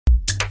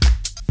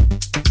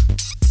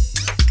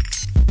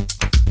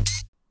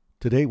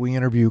Today we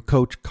interview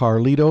Coach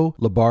Carlito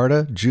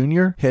Labarda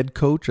Jr., head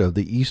coach of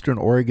the Eastern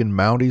Oregon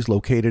Mounties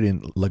located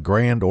in La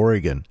Grande,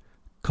 Oregon.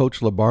 Coach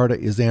Labarda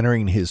is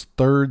entering his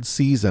third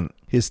season.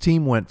 His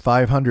team went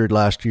 500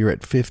 last year at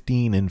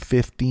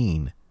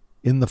 15-15.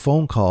 In the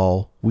phone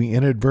call, we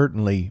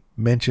inadvertently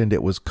mentioned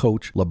it was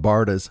Coach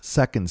Labarda's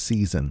second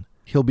season.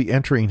 He'll be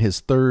entering his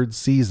third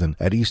season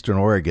at Eastern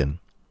Oregon.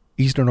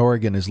 Eastern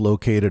Oregon is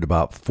located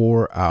about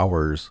 4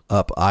 hours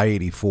up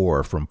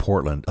I-84 from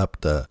Portland up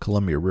the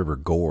Columbia River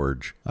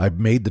Gorge. I've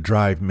made the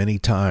drive many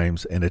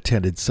times and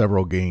attended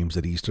several games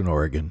at Eastern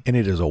Oregon, and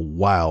it is a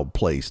wild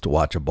place to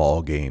watch a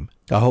ball game.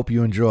 I hope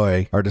you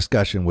enjoy our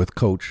discussion with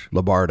Coach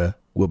Labarda.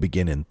 We'll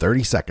begin in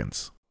 30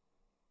 seconds.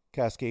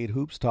 Cascade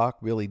Hoops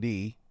Talk, Billy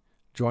D.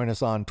 Join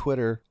us on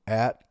Twitter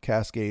at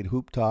Cascade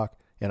Hoop Talk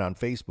and on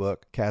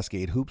Facebook,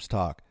 Cascade Hoops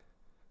Talk.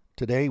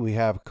 Today we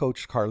have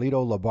Coach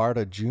Carlito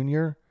Labarda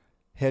Jr.,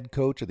 head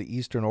coach of the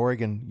Eastern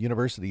Oregon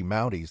University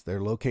Mounties.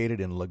 They're located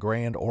in La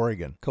Grande,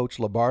 Oregon. Coach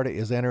Labarda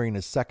is entering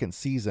his second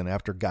season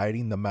after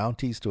guiding the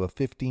Mounties to a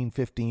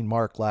 15-15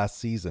 mark last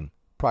season.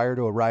 Prior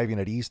to arriving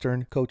at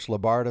Eastern, Coach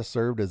Labarda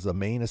served as the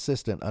main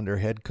assistant under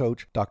head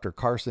coach Dr.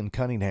 Carson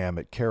Cunningham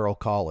at Carroll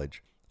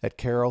College. At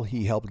Carroll,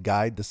 he helped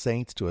guide the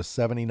Saints to a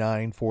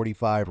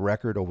 79-45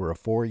 record over a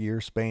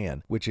 4-year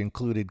span, which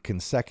included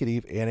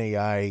consecutive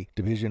NAIA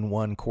Division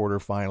I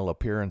quarterfinal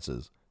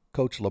appearances.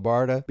 Coach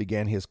Labarda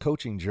began his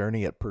coaching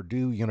journey at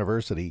Purdue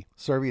University,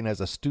 serving as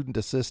a student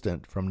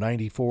assistant from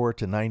 94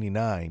 to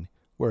 99,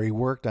 where he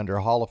worked under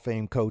Hall of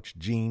Fame coach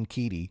Gene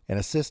Keady and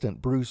assistant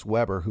Bruce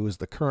Weber, who is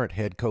the current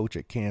head coach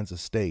at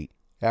Kansas State.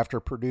 After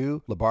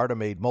Purdue, Labarda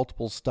made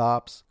multiple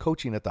stops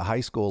coaching at the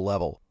high school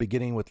level,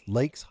 beginning with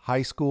Lakes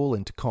High School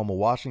in Tacoma,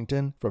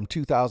 Washington from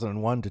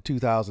 2001 to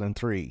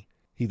 2003.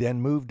 He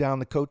then moved down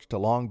the coach to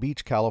Long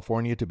Beach,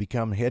 California to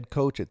become head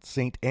coach at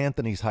St.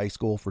 Anthony's High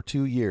School for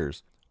 2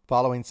 years.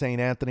 Following St.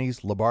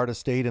 Anthony's, Labarda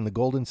stayed in the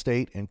Golden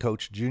State and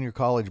coached junior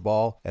college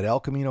ball at El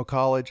Camino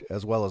College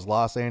as well as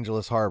Los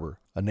Angeles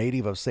Harbor. A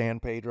native of San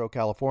Pedro,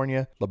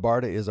 California,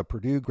 Labarda is a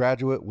Purdue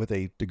graduate with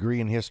a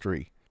degree in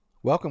history.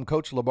 Welcome,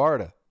 Coach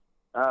Labarda.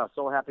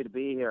 So happy to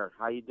be here.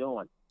 How you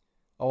doing?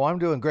 Oh, I'm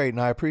doing great,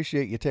 and I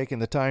appreciate you taking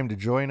the time to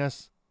join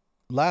us.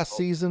 Last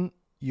season,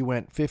 you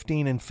went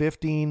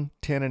 15-15,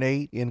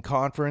 10-8 in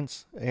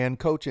conference, and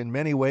Coach, in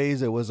many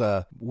ways, it was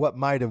a what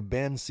might have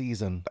been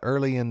season.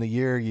 Early in the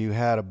year, you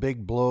had a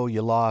big blow.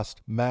 You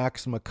lost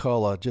Max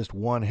McCullough, just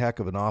one heck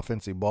of an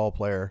offensive ball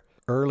player.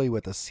 Early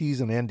with a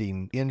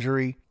season-ending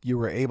injury, you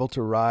were able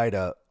to ride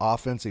an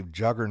offensive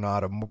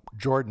juggernaut of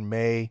Jordan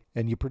May,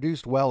 and you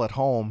produced well at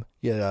home.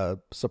 You had a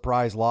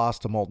surprise loss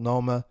to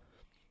Multnomah,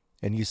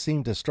 and you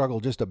seemed to struggle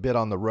just a bit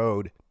on the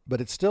road,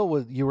 but it still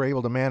was, you were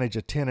able to manage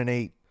a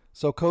 10-8.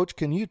 So, Coach,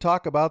 can you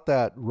talk about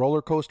that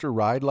roller coaster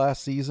ride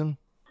last season?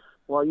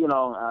 Well,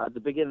 at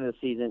the beginning of the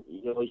season,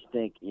 you always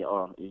think, you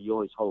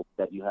always hope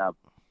that you have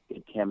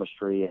good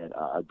chemistry and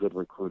a good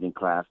recruiting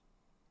class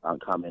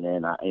coming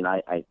in.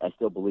 I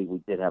still believe we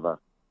did have a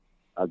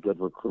good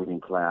recruiting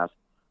class,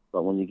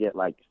 but when you get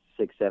like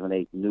 6, 7,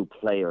 8 new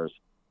players,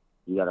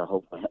 you got to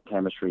hope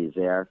chemistry is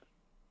there.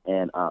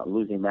 And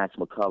losing Max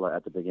McCullough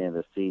at the beginning of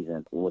the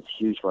season was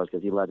huge for us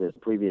because he led his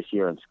previous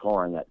year in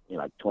scoring at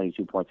like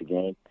 22 points a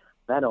game.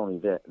 Not only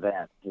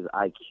that, his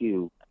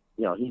IQ,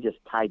 he just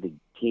tied the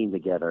team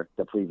together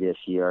the previous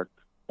year,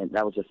 and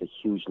that was just a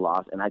huge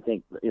loss. And I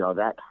think,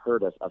 that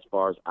hurt us as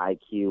far as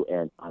IQ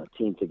and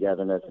team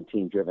togetherness and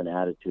team-driven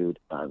attitude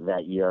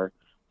that year.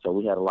 So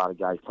we had a lot of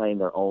guys playing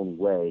their own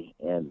way,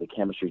 and the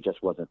chemistry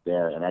just wasn't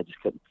there, and I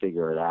just couldn't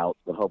figure it out.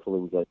 But hopefully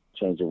we could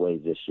change the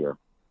ways this year.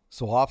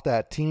 So off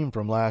that team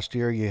from last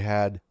year, you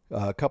had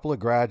a couple of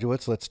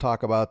graduates. Let's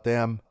talk about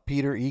them.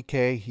 Peter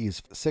Ike, he's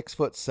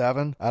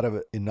 6'7", out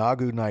of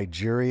Enugu,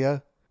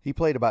 Nigeria. He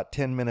played about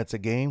 10 minutes a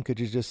game.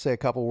 Could you just say a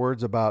couple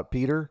words about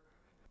Peter?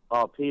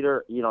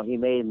 Peter, he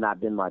may have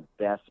not been my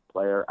best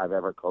player I've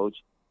ever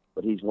coached,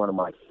 but he's one of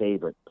my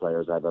favorite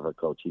players I've ever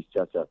coached. He's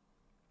just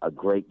a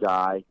great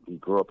guy. He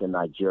grew up in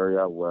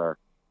Nigeria where,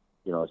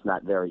 it's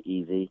not very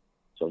easy.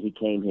 So he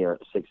came here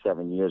 6,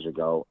 7 years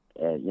ago,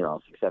 and,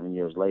 6, 7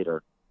 years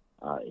later,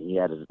 he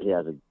has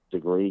a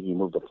degree. He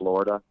moved to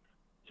Florida.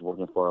 He's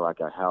working for like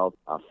a health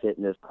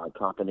fitness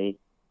company,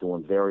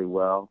 doing very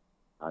well,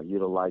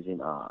 utilizing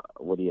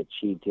what he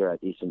achieved here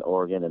at Eastern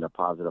Oregon in a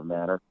positive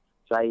manner.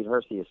 Saeed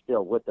Hersey is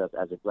still with us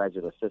as a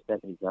graduate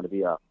assistant. He's going to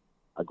be a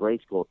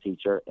grade school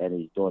teacher, and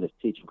he's doing his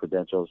teaching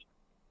credentials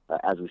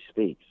as we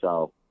speak.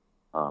 So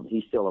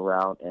he's still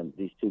around, and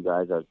these two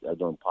guys are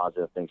doing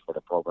positive things for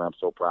the program.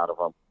 So proud of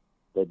them.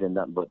 They've been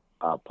nothing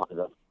but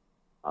positive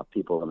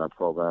people in our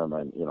program,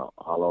 and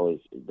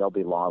they'll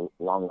be long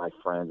life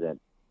friends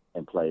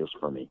and players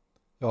for me.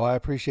 Oh, I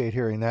appreciate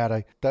hearing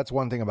that. That's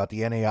one thing about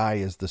the NAI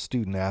is the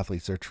student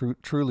athletes. They're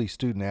truly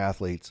student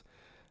athletes.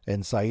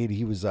 And Saeed,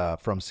 he was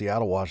from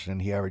Seattle,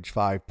 Washington. He averaged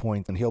 5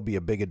 points, and he'll be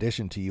a big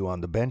addition to you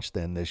on the bench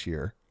then this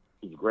year.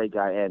 He's a great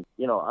guy, and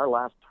our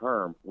last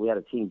term we had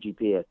a team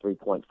GPA at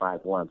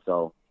 3.51.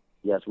 So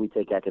yes, we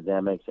take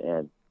academics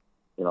and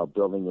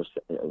building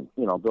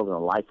a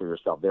life for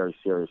yourself very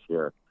serious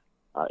here.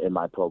 in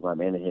my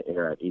program and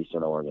here at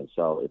Eastern Oregon.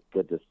 So it's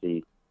good to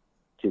see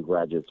two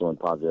graduates doing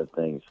positive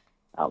things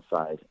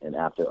outside and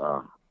after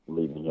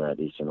leaving here at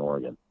Eastern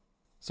Oregon.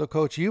 So,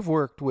 Coach, you've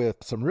worked with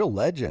some real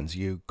legends.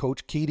 You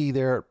Coach Keady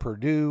there at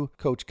Purdue,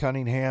 Coach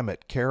Cunningham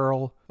at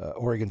Carroll.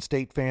 Oregon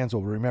State fans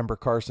will remember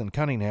Carson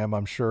Cunningham,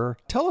 I'm sure.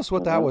 Tell us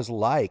what that was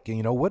like.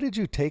 And, what did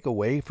you take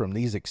away from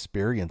these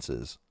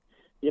experiences?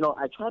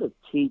 I try to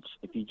teach.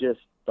 If you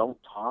just don't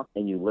talk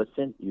and you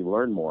listen, you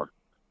learn more.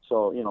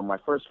 So, my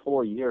first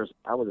 4 years,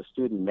 I was a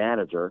student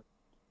manager,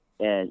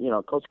 and,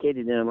 Coach Keady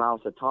didn't allow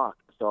us to talk.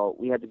 So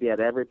we had to be at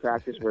every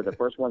practice. We're the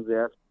first ones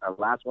there, our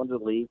last ones to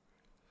leave.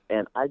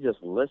 And I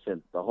just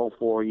listened the whole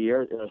 4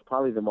 years. It was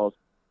probably the most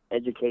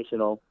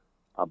educational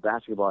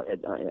basketball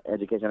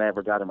education I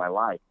ever got in my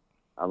life.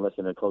 I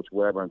listened to Coach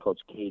Weber and Coach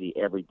Keady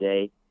every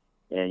day.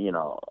 And,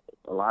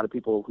 a lot of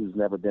people who's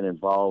never been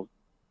involved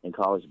in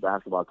college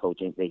basketball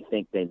coaching, they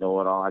think they know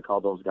it all. I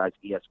call those guys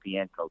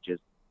ESPN coaches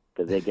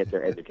because they get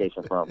their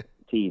education from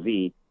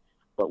TV.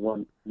 But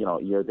when,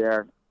 you're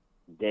there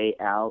day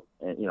out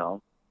and,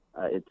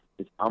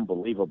 it's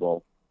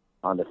unbelievable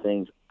on the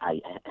things I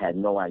had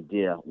no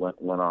idea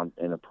what went on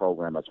in the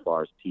program as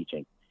far as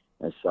teaching.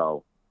 And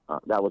so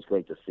that was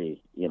great to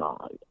see.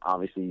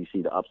 Obviously you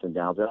see the ups and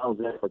downs. And I was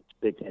there for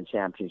Big Ten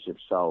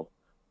championships, so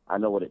I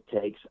know what it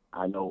takes.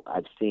 I know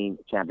I've seen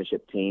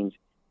championship teams,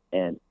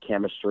 and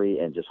chemistry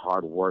and just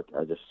hard work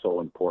are just so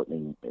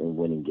important in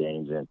winning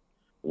games and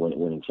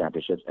winning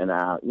championships. And,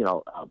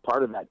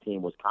 part of that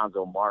team was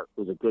Konzo Mark,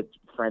 who's a good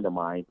friend of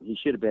mine. He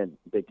should have been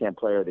Big Ten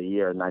Player of the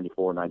Year in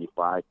 94,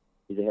 95.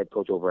 He's a head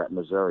coach over at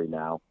Missouri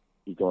now.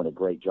 He's doing a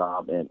great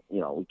job, and,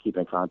 we keep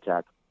in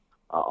contact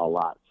a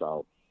lot.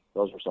 So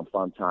those were some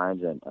fun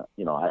times. And,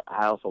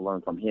 I also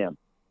learned from him,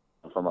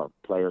 from a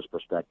player's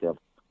perspective,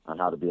 on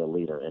how to be a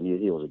leader. And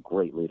he was a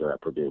great leader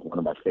at Purdue, one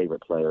of my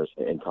favorite players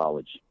in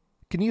college.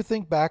 Can you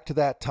think back to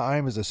that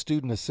time as a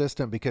student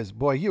assistant? Because,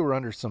 boy, you were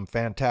under some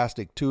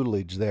fantastic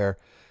tutelage there.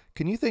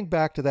 Can you think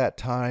back to that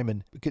time?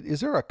 And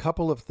is there a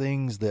couple of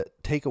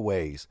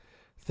takeaways,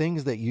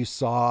 things that you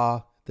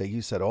saw that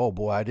you said, oh,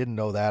 boy, I didn't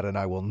know that, and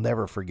I will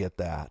never forget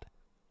that?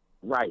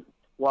 Right.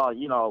 Well,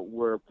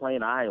 we're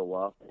playing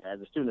Iowa. As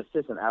a student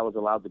assistant, I was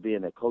allowed to be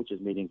in the coaches'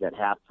 meetings at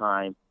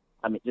halftime.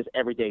 Just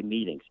everyday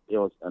meetings. It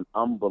was an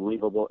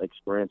unbelievable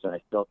experience, and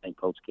I still thank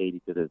Coach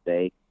Keady to this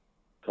day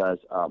because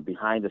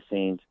behind the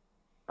scenes,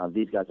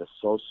 these guys are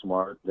so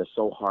smart. They're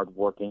so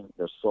hardworking.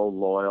 They're so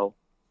loyal,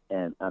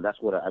 and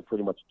that's what I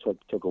pretty much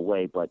took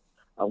away. But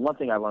one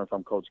thing I learned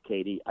from Coach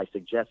Keady, I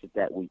suggested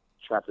that we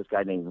trap this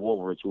guy named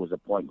Woolridge, who was a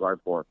point guard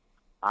for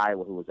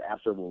Iowa, who was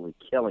absolutely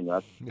killing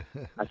us.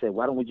 I said,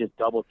 why don't we just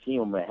double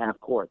team him at half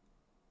court?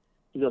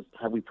 He goes,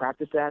 have we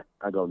practiced that?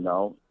 I go,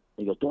 no.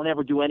 He goes, don't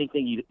ever do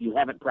anything you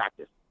haven't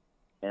practiced.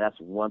 And that's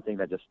one thing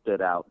that just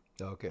stood out.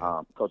 Okay.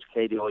 Coach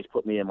Keady always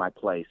put me in my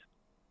place,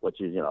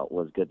 which is,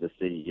 was good to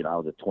see. I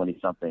was a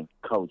 20-something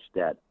coach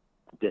that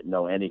didn't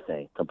know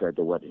anything compared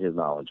to what his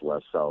knowledge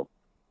was. So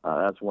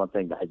that's one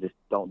thing that I just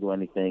don't do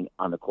anything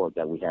on the court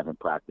that we haven't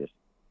practiced.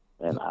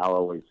 And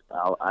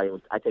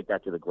I take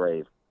that to the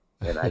grave,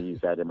 and I use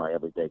that in my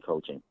everyday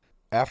coaching.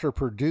 After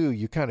Purdue,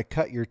 you kind of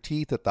cut your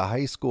teeth at the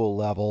high school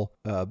level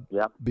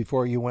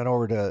before you went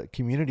over to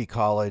community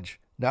college.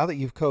 Now that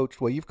you've coached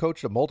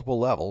at multiple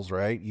levels,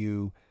 right?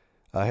 You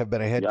have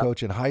been a head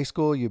coach in high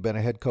school. You've been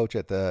a head coach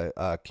at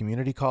the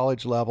community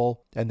college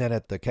level, and then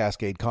at the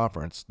Cascade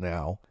Conference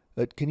now.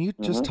 Can you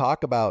just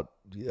talk about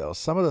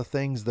some of the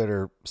things that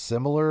are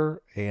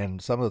similar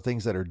and some of the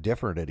things that are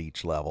different at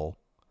each level?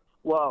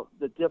 Well,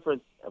 the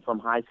difference from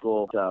high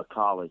school to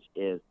college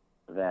is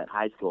that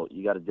high school,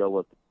 you got to deal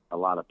with a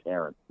lot of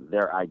parents,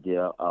 their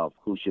idea of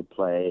who should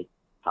play,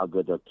 how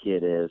good their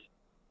kid is,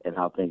 and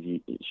how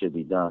things should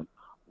be done.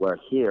 Where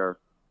here,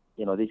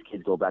 these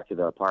kids go back to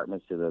their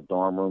apartments, to their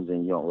dorm rooms,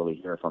 and you don't really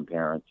hear from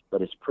parents.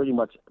 But it's pretty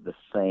much the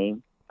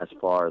same as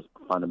far as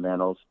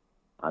fundamentals,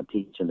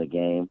 teaching the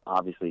game.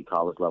 Obviously,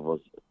 college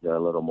levels, they're a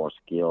little more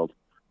skilled,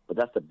 but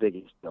that's the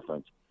biggest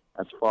difference.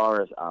 As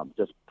far as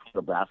just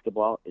pure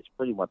basketball, it's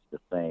pretty much the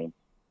same.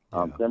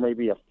 There may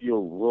be a few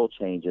rule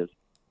changes,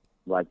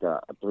 like the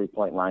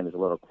three-point line is a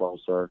little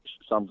closer.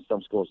 Some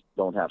schools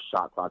don't have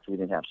shot clocks. We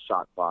didn't have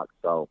shot clocks,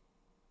 so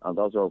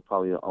those are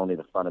probably only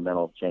the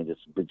fundamental changes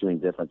between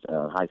different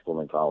high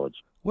school and college.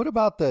 What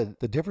about the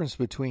difference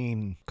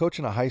between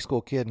coaching a high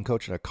school kid and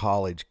coaching a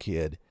college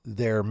kid,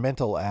 their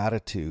mental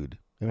attitude?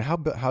 I mean,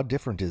 how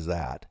different is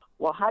that?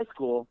 Well, high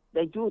school,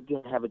 they do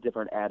have a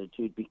different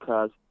attitude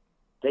because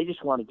they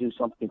just want to do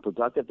something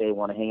productive. They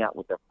want to hang out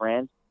with their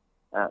friends.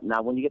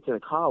 Now, when you get to the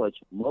college,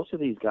 most of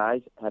these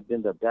guys have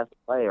been their best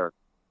player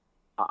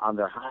on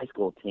their high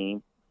school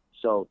team,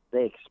 so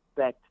they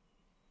expect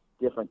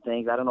different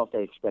things. I don't know if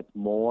they expect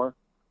more,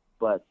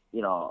 but,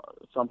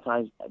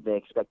 sometimes they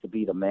expect to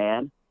be the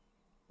man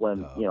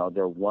when,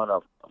 they're one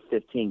of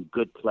 15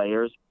 good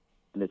players,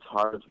 and it's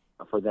hard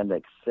for them to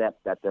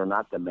accept that they're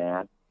not the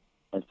man.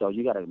 And so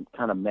you got to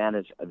kind of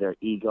manage their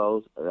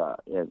egos,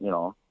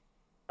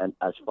 and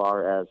as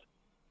far as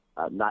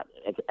not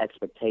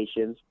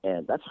expectations,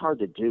 and that's hard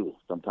to do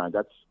sometimes.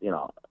 That's,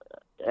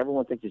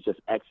 everyone thinks it's just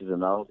X's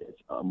and O's.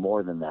 It's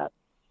more than that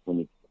when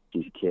you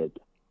these kids.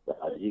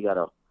 You got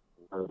to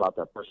learn about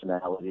their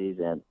personalities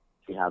and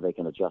see how they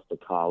can adjust to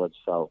college.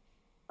 So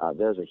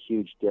there's a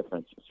huge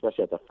difference,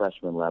 especially at the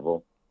freshman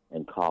level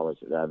in college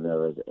than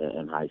there is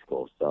in high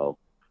school. So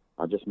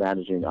just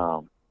managing,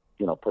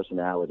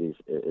 personalities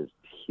is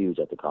huge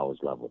at the college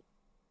level.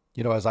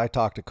 As I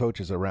talk to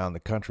coaches around the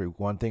country,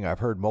 one thing I've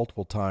heard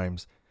multiple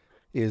times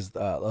is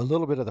a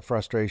little bit of the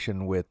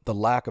frustration with the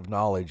lack of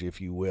knowledge,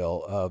 if you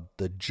will, of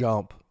the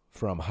jump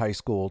from high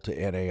school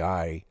to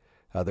NAI.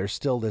 There's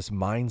still this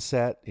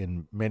mindset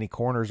in many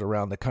corners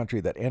around the country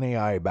that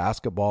NAI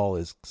basketball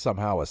is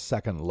somehow a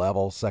second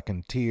level,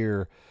 second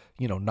tier,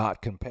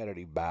 not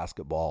competitive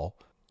basketball.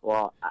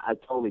 Well, I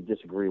totally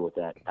disagree with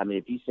that. I mean,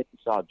 if you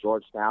saw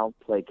Georgetown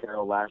play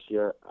Carroll last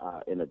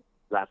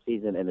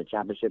season in the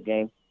championship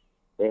game,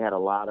 they had a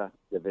lot of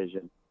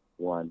Division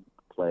I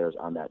players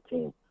on that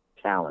team.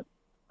 Talent.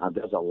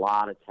 There's a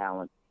lot of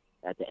talent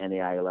at the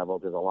NAIA level.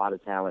 There's a lot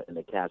of talent in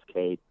the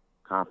Cascade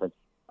Conference.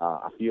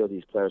 A few of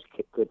these players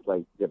could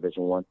play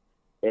Division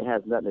I. It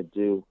has nothing to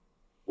do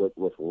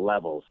with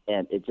levels,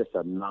 and it's just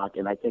a knock.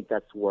 And I think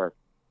that's where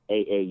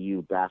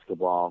AAU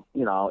basketball,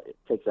 it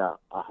takes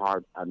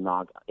a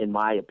knock, in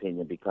my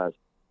opinion, because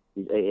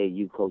these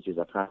AAU coaches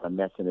are kind of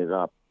messing it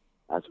up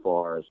as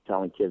far as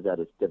telling kids that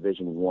it's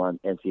Division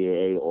I,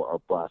 NCAA,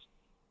 or bust.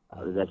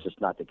 That's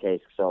just not the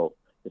case. So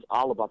it's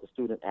all about the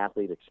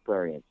student-athlete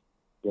experience.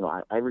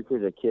 I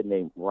recruited a kid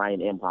named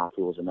Ryan Imhoff,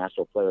 who was a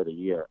National Player of the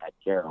Year at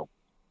Carroll,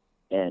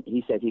 and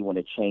he said he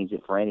wouldn't change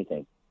it for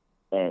anything.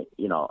 And,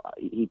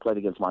 he played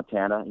against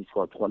Montana. He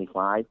scored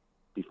 25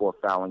 before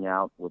fouling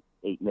out with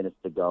 8 minutes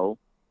to go.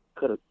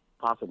 Could have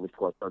possibly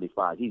scored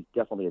 35. He's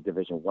definitely a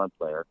Division I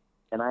player.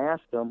 And I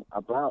asked him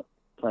about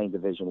playing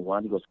Division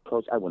I. He goes,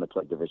 Coach, I wouldn't have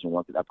played Division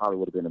I because I probably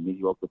would have been a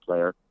mediocre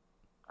player.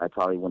 I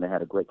probably wouldn't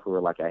have had a great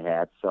career like I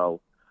had. So,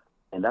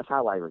 and that's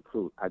how I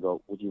recruit. I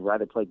go, would you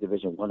rather play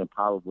Division I and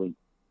probably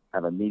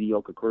have a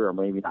mediocre career or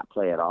maybe not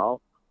play at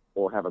all,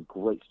 or have a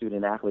great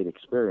student-athlete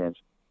experience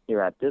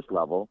here at this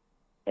level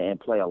and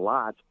play a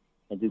lot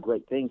and do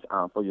great things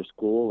for your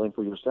school and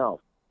for yourself?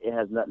 It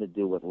has nothing to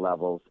do with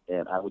levels,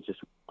 and I would just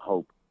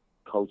hope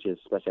coaches,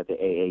 especially at the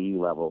AAU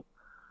level,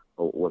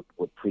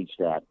 would preach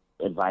that,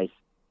 advise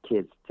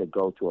kids to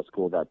go to a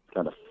school that's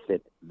going to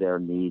fit their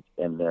needs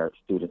and their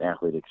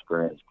student-athlete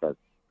experience, because,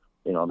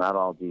 not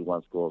all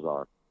D1 schools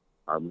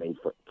are made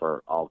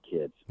for all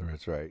kids.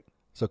 That's right.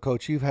 So,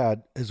 Coach, you've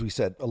had, as we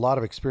said, a lot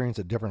of experience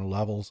at different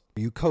levels.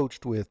 You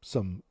coached with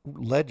some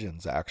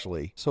legends,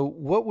 actually.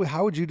 So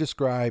how would you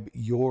describe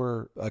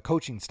your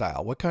coaching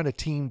style? What kind of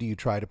team do you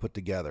try to put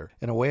together?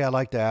 And a way I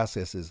like to ask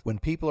this is, when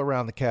people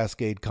around the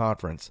Cascade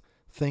Conference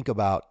think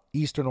about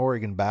Eastern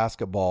Oregon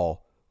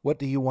basketball, what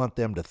do you want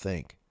them to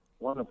think?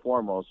 One and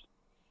foremost,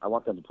 I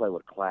want them to play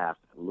with class,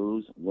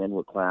 win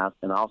with class,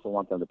 and I also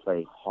want them to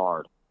play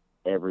hard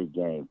every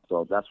game.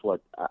 So that's what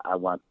I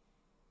want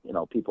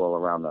people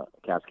around the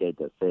Cascade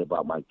to say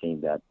about my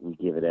team, that we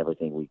give it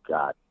everything we've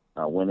got.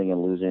 Winning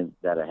and losing,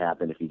 that'll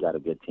happen if you got a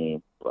good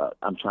team. But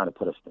I'm trying to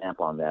put a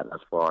stamp on that as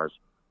far as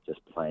just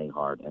playing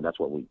hard, and that's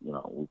what we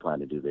plan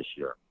to do this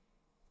year.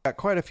 Got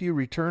quite a few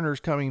returners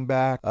coming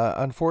back.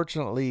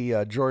 Unfortunately,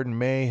 Jordan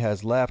May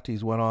has left.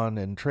 He's went on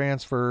and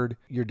transferred.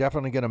 You're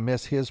definitely going to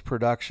miss his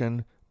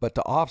production. But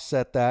to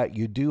offset that,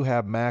 you do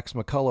have Max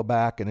McCullough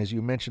back, and as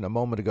you mentioned a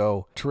moment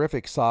ago,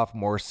 terrific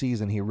sophomore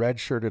season. He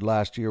redshirted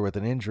last year with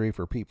an injury,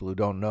 for people who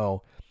don't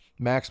know.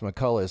 Max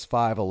McCullough is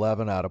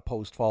 5'11", out of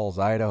Post Falls,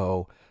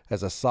 Idaho.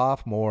 As a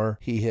sophomore,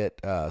 he hit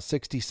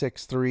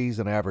 66 threes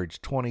and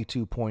averaged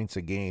 22 points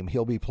a game.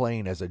 He'll be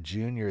playing as a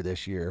junior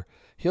this year.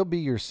 He'll be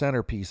your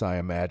centerpiece, I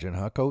imagine,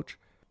 huh, Coach?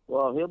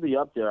 Well, he'll be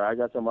up there. I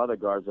got some other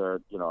guards that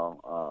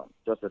are,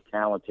 just as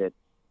talented,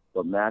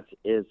 but Max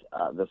is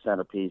the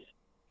centerpiece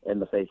in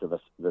the face of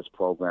this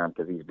program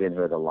because he's been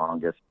here the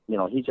longest.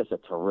 He's just a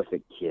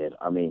terrific kid.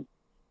 I mean,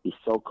 he's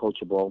so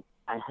coachable.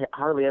 I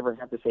hardly ever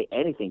have to say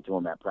anything to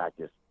him at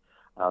practice,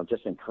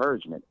 just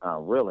encouragement,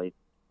 really.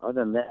 Other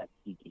than that,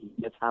 he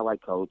gets how I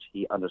coach.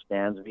 He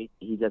understands me.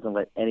 He doesn't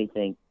let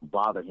anything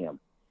bother him,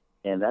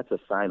 and that's a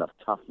sign of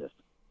toughness.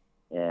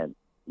 And,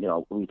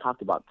 we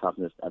talked about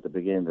toughness at the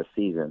beginning of the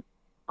season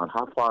on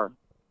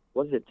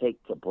what does it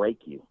take to break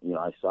you?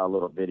 I saw a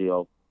little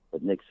video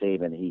with Nick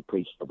Saban. He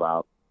preached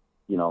about,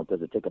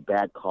 does it take a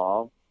bad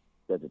call?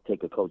 Does it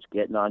take a coach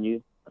getting on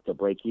you to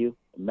break you?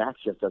 Max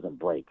just doesn't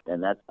break,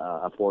 and that's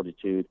a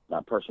fortitude,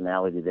 a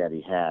personality that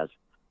he has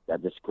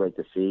that's just great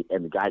to see,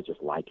 and the guys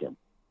just like him.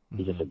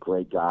 He's just a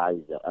great guy.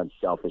 He's an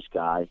unselfish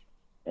guy,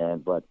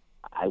 but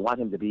I want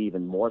him to be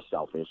even more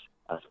selfish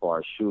as far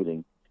as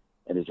shooting,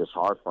 and it's just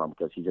hard for him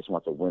because he just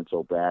wants to win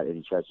so bad, and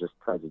he tries to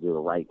do the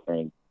right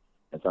thing,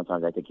 and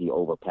sometimes I think he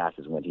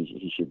overpasses when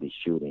he should be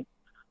shooting.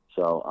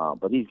 So,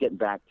 but he's getting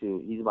back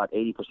to, he's about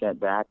 80%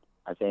 back.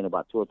 I say in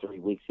about 2 or 3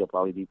 weeks he'll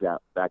probably be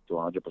back to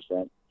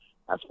 100%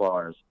 as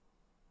far as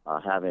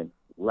having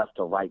left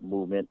to right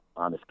movement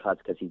on his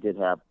cuts, because he did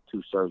have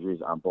 2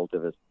 surgeries on both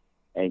of his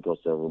ankles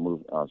to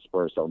remove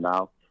spurs. So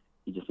now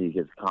he just needs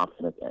his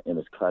confidence in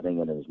his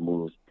cutting and in his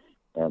moves,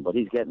 But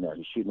he's getting there.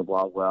 He's shooting the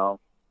ball well.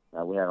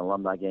 We had an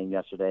alumni game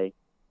yesterday,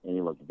 and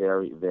he looked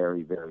very,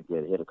 very, very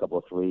good. Hit a couple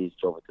of threes,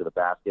 drove it to the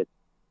basket.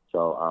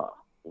 So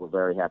we're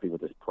very happy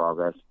with his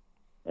progress,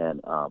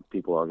 and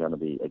people are going to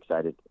be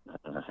excited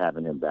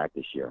having him back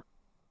this year.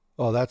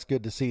 Oh, that's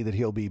good to see that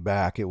he'll be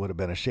back. It would have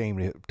been a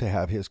shame to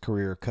have his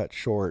career cut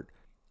short.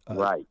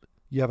 Right.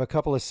 You have a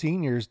couple of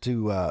seniors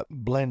to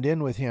blend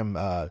in with him.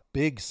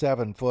 Big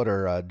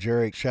 7-footer,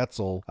 Jarek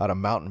Schetzel out of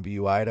Mountain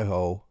View,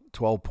 Idaho,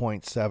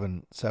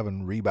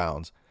 12.77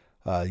 rebounds.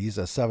 He's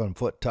a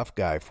 7-foot tough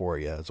guy for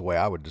you, is the way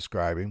I would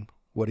describe him.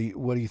 What do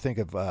you think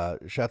of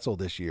Schetzel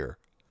this year?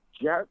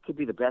 Jarek could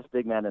be the best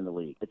big man in the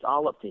league. It's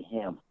all up to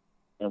him,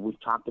 and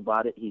we've talked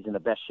about it. He's in the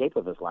best shape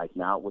of his life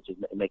now, which is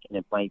making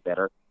him play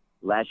better.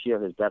 Last year,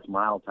 his best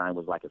mile time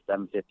was like a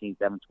 7:15,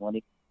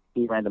 7:20.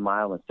 He ran the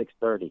mile in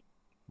 6:30.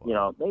 Wow. You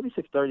know, maybe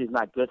 6:30 is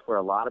not good for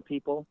a lot of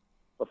people,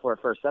 but for a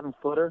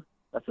 7-footer,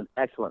 that's an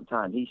excellent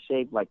time. He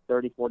shaved like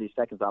 30, 40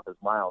 seconds off his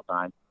mile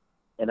time,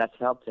 and that's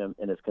helped him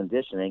in his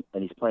conditioning,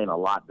 and he's playing a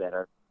lot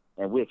better.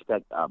 And we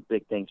expect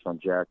big things from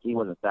Jarek. He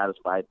wasn't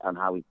satisfied on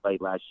how he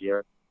played last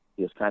year.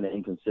 He was kind of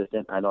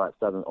inconsistent. I know at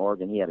Southern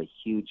Oregon he had a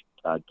huge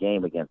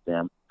game against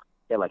them.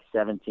 He had like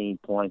 17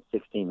 points,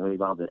 16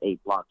 rebounds, and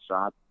 8 block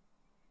shots.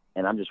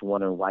 And I'm just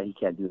wondering why he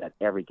can't do that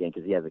every game,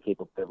 because he has the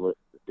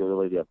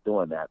capability of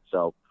doing that.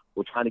 So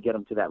we're trying to get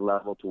him to that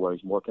level to where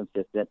he's more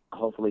consistent.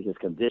 Hopefully his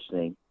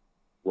conditioning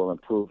will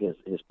improve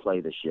his play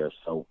this year.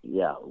 So,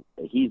 yeah,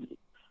 he's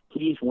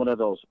one of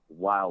those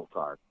wild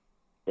cards.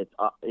 It's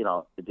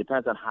it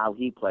depends on how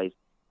he plays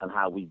and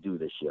how we do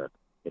this year.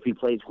 If he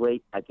plays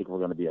great, I think we're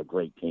going to be a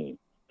great team.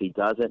 If he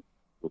doesn't,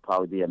 we'll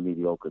probably be a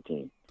mediocre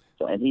team.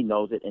 So, and he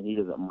knows it, and he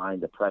doesn't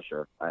mind the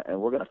pressure. And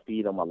we're going to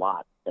feed him a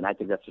lot. And I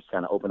think that's just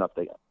kind of open up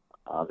the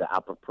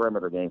upper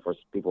perimeter game for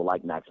people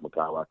like Max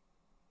McCullough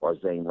or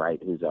Zane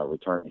Wright, who's a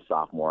returning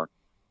sophomore,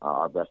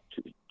 our best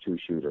two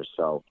shooters.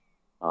 So,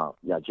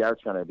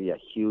 Jared's going to be a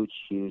huge,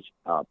 huge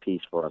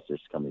piece for us this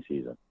coming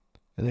season.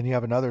 And then you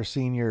have another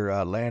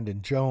senior,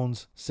 Landon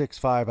Jones,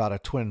 6'5", out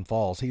of Twin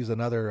Falls. He's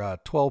another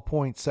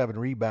 12.7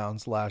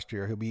 rebounds last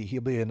year.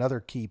 He'll be another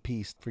key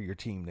piece for your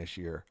team this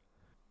year.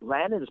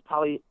 Landon is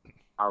probably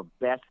our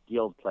best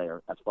skilled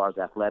player as far as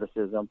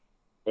athleticism,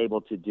 able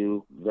to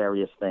do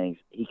various things.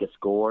 He could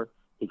score,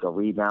 he could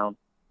rebound,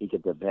 he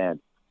could defend.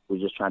 We're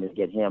just trying to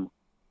get him.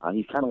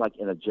 He's kind of like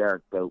in a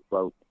Jarek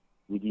boat.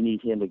 We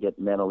need him to get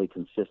mentally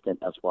consistent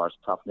as far as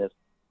toughness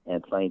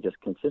and playing just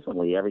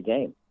consistently every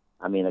game.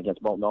 I mean,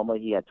 against Multnomah,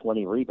 he had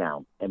 20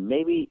 rebounds. And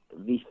maybe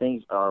these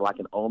things are like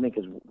an omen,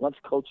 because once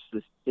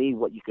coaches see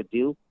what you could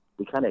do,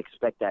 we kind of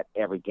expect that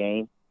every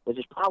game, which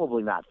is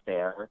probably not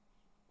fair,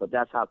 but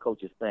that's how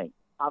coaches think.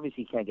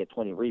 Obviously, he can't get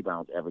 20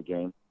 rebounds every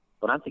game,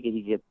 but I'm thinking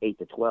he gets 8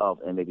 to 12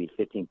 and maybe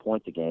 15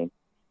 points a game.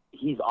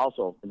 He's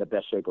also in the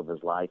best shape of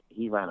his life.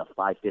 He ran a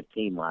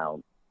 5:15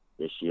 mile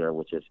this year,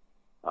 which is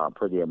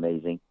pretty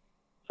amazing.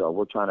 So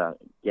we're trying to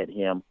get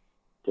him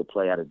to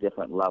play at a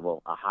different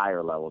level, a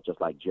higher level, just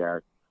like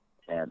Jarek.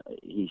 And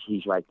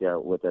he's right there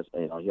with us.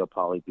 And, he'll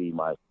probably be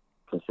my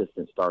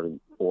consistent starting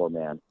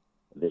 4-man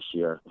this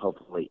year.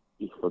 Hopefully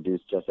he can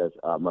produce just as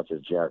much as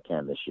Jarek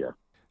can this year.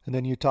 And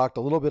then you talked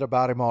a little bit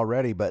about him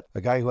already, but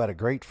a guy who had a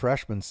great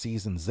freshman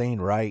season, Zane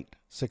Wright,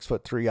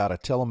 6'3" out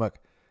of Tillamook.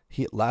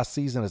 Last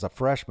season as a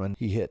freshman,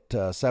 he hit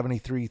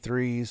 73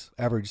 threes,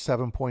 averaged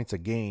 7 points a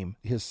game.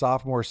 His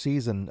sophomore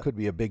season could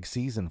be a big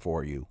season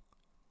for you.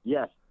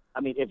 Yes.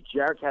 I mean, if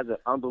Jarek has an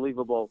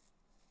unbelievable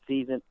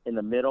season in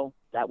the middle,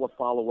 that will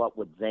follow up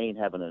with Zane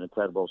having an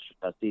incredible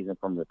season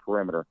from the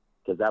perimeter,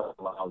 because that will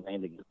allow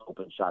Zane to get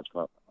open shots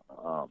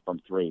from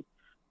three.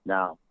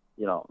 Now,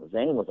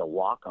 Zane was a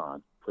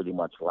walk-on pretty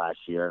much last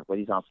year, but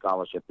he's on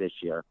scholarship this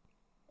year.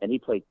 And he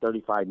played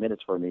 35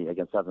 minutes for me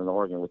against Southern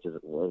Oregon, which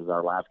was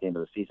our last game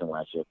of the season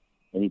last year.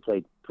 And he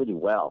played pretty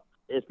well.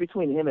 It's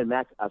between him and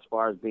Max as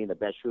far as being the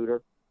best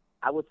shooter.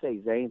 I would say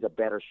Zane's a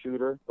better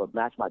shooter, but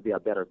Max might be a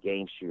better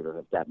game shooter,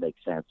 if that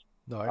makes sense.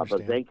 No, I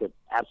understand. But Zane could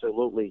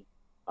absolutely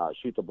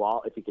shoot the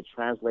ball. If he could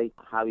translate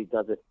how he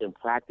does it in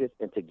practice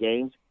into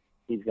games,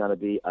 he's going to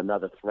be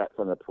another threat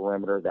from the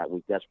perimeter that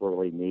we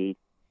desperately need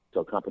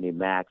to accompany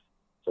Max,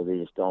 so they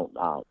just don't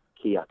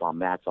key up on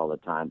Max all the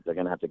time. They're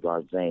going to have to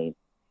guard Zane.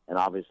 And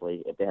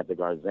obviously, if they have to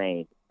guard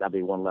Zane, that'd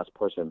be one less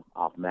person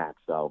off Max.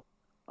 So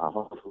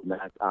hopefully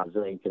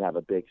Zane can have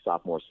a big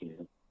sophomore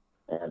season.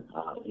 And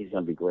he's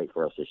going to be great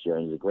for us this year.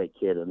 And he's a great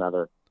kid,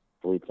 another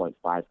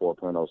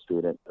 3.54.0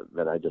 student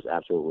that I just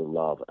absolutely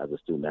love as a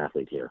student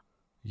athlete here.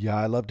 Yeah,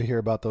 I love to hear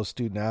about those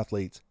student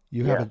athletes.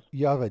 You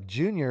have a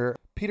junior,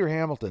 Peter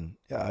Hamilton.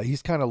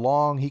 He's kind of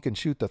long. He can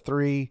shoot the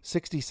three.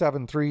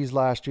 67 threes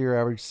last year,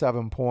 averaged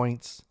 7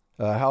 points.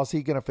 How's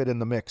he going to fit in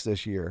the mix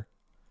this year?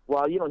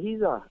 Well,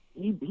 he's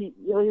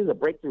a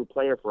breakthrough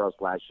player for us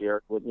last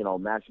year with,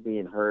 Max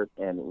being hurt,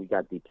 and we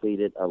got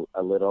depleted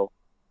a little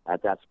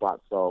at that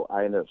spot. So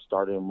I ended up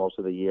starting him most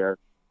of the year.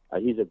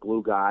 He's a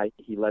glue guy.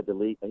 He led the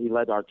league. He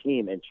led our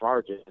team in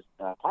charges,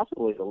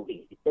 possibly the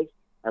league. He takes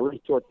at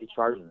least 2 or 3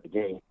 charges a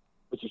game,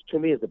 which is, to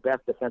me, is the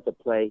best defensive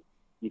play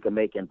you can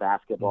make in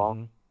basketball.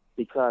 Mm-hmm.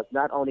 because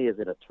not only is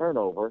it a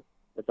turnover,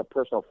 it's a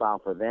personal foul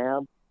for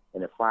them,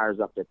 and it fires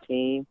up the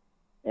team.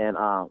 And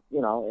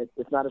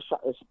it's not a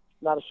shot. It's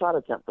not a shot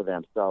attempt for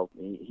them. So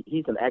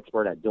he's an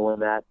expert at doing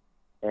that.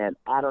 And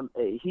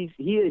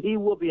he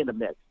will be in the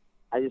mix.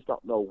 I just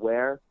don't know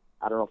where.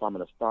 I don't know if I'm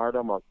going to start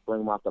him or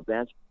bring him off the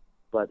bench.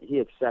 But he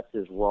accepts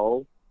his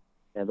role.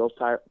 And those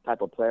type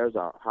of players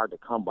are hard to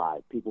come by.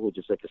 People who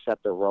just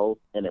accept their role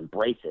and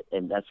embrace it,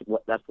 and that's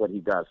what he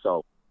does.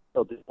 So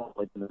he'll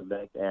definitely in the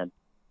mix. And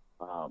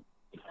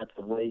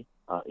defensively,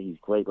 he's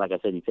great. Like I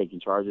said, he's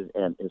taking charges,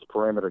 and his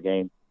perimeter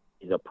game,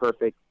 he's a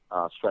perfect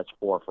stretch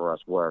four for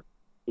us, where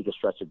he can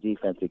stretch the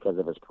defense because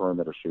of his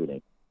perimeter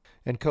shooting.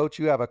 And Coach,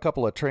 you have a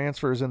couple of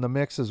transfers in the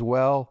mix as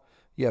well.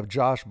 You have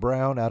Josh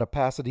Brown out of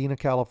Pasadena,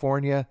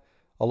 California,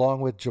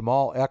 along with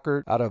Jamal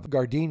Eckert out of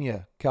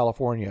Gardena,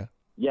 California.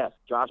 Yes,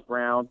 Josh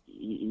Brown,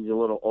 he's a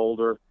little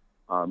older,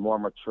 more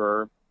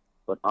mature,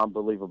 but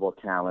unbelievable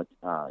talent.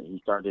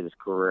 He started his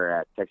career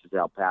at Texas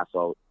El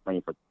Paso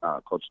playing for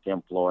Coach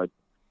Tim Floyd.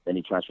 Then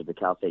he transferred to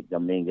Cal State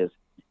Dominguez,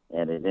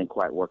 and it didn't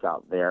quite work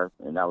out there,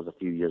 and that was a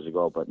few years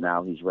ago, but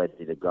now he's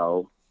ready to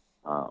go.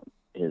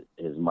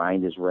 His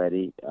mind is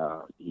ready.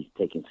 He's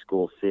taking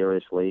school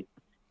seriously,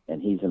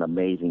 and he's an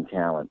amazing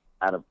talent.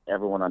 Out of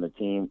everyone on the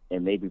team,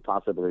 and maybe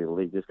possibly the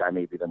league, this guy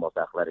may be the most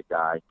athletic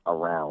guy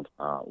around.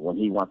 When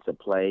he wants to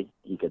play,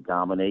 he could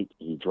dominate.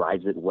 He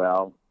drives it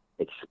well,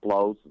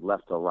 explodes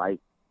left to right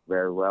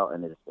very well,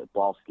 and his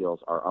ball skills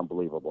are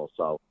unbelievable.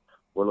 So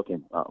we're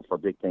looking for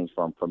big things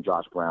from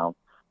Josh Brown.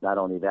 Not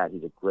only that,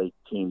 he's a great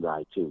team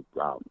guy, too.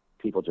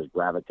 People just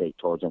gravitate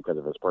towards him because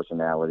of his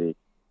personality,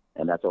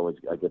 and that's always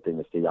a good thing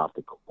to see off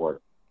the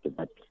court, because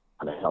that's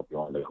going to help you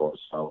on the court.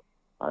 So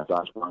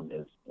Josh Brown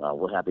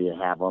we're happy to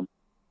have him.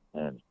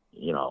 And,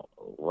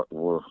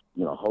 we're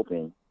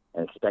hoping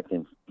and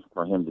expecting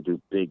for him to do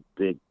big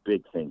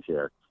things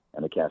here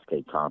in the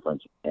Cascade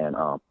Conference. And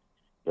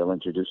he'll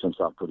introduce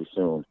himself pretty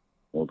soon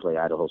when we play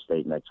Idaho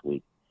State next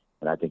week.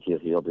 And I think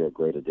he'll be a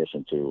great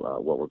addition to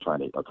what we're trying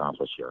to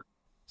accomplish here.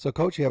 So,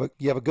 Coach, you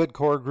have a good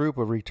core group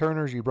of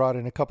returners. You brought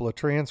in a couple of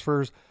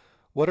transfers.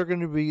 What are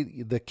going to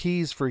be the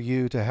keys for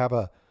you to have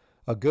a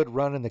good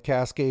run in the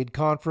Cascade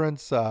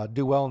Conference,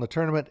 do well in the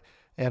tournament,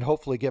 and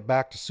hopefully get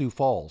back to Sioux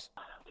Falls?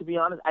 To be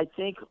honest, I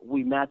think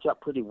we match up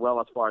pretty well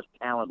as far as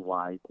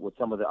talent-wise with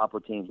some of the upper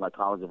teams like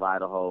College of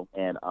Idaho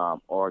and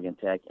Oregon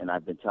Tech. And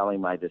I've been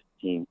telling this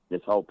team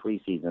this whole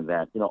preseason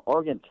that,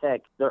 Oregon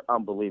Tech, they're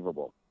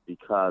unbelievable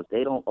because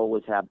they don't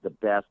always have the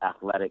best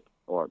athletic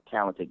or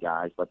talented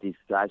guys, but these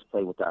guys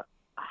play with a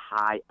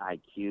high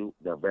IQ.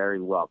 They're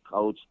very well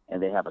coached, and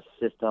they have a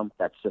system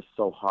that's just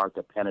so hard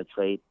to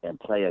penetrate and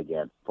play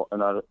against.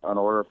 In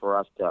order for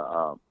us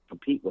to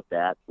compete with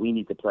that, we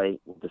need to play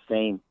with the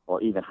same or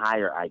even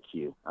higher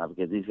IQ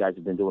because these guys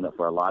have been doing it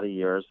for a lot of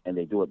years, and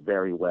they do it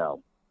very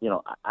well.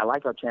 I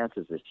like our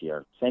chances this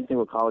year. Same thing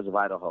with College of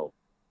Idaho.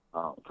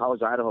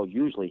 College of Idaho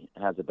usually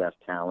has the best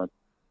talent,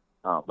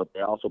 but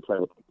they also play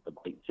with a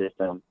great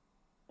system,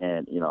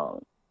 and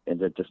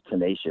they're just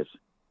tenacious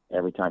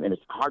every time. And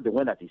it's hard to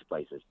win at these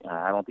places.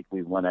 I don't think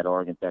we've won at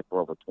Oregon Tech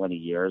for over 20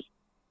 years.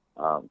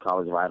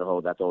 College of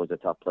Idaho, that's always a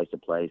tough place to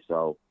play.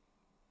 So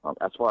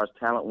as far as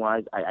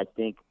talent-wise, I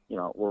think,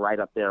 we're right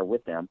up there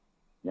with them.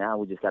 Now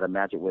we just got to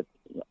match it with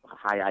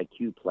high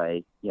IQ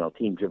play,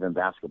 team-driven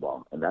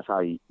basketball. And that's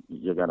how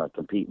you're going to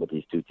compete with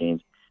these two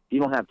teams. If you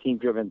don't have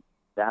team-driven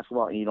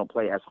basketball and you don't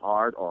play as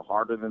hard or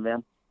harder than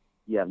them,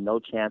 you have no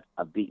chance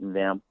of beating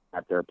them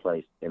at their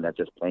place, and that's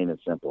just plain and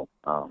simple.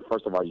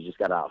 First of all, you just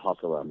got to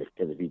out-hustle them,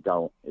 because if you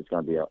don't, it's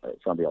going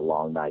to be a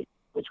long night,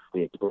 which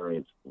we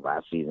experienced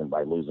last season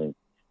by losing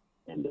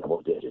in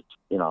double digits.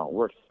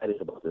 We're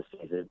excited about this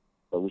season,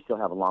 but we still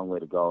have a long way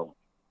to go.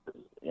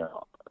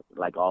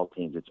 Like all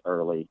teams, it's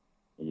early.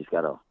 You just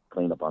got to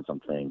clean up on some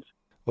things.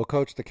 Well,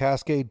 Coach, the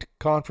Cascade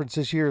Conference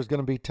this year is going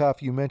to be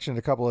tough. You mentioned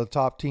a couple of the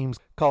top teams,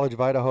 College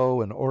of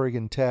Idaho and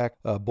Oregon Tech,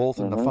 both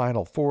in the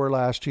Final Four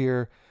last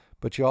year.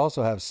 But you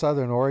also have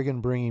Southern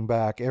Oregon bringing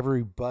back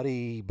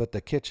everybody but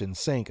the kitchen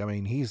sink. I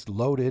mean, he's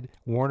loaded.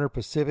 Warner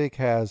Pacific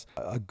has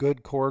a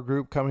good core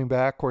group coming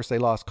back. Of course, they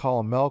lost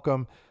Colin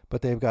Malcolm,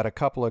 but they've got a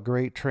couple of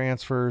great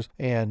transfers.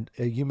 And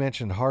you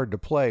mentioned hard to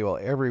play. Well,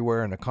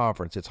 everywhere in the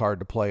conference, it's hard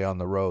to play on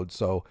the road.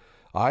 So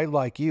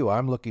like you,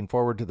 I'm looking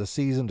forward to the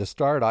season to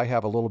start. I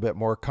have a little bit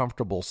more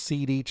comfortable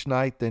seat each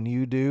night than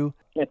you do,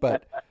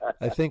 but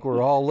I think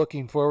we're all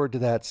looking forward to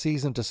that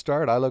season to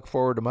start. I look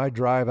forward to my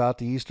drive out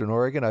to Eastern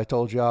Oregon. I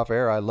told you off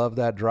air, I love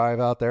that drive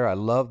out there. I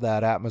love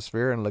that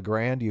atmosphere in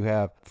LeGrand. You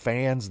have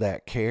fans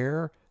that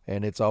care,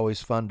 and it's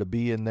always fun to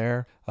be in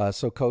there.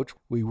 So, Coach,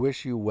 we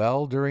wish you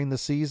well during the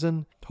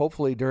season.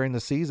 Hopefully during the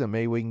season,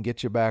 maybe we can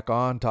get you back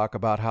on, talk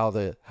about how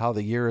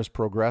the year is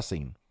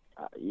progressing.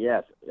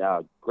 Yes,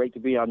 great to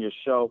be on your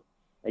show.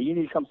 And you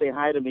need to come say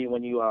hi to me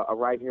when you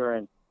arrive here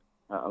in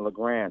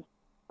LeGrand.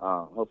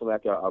 Hopefully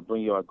I'll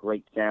bring you a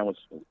great sandwich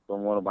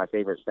from one of my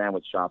favorite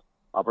sandwich shops.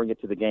 I'll bring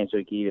it to the game so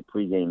you can eat a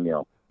pregame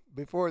meal.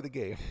 Before the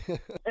game.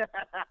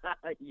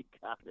 You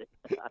got it.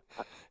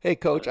 Hey,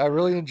 Coach, I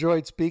really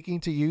enjoyed speaking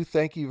to you.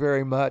 Thank you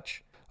very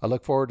much. I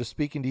look forward to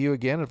speaking to you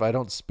again. If I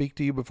don't speak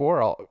to you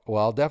before,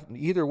 I'll definitely,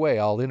 either way,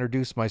 I'll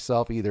introduce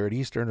myself either at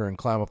Eastern or in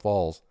Klamath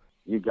Falls.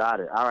 You got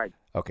it. All right.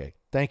 Okay.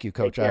 Thank you,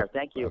 Coach. Take care.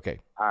 Thank you. Okay.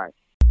 All right.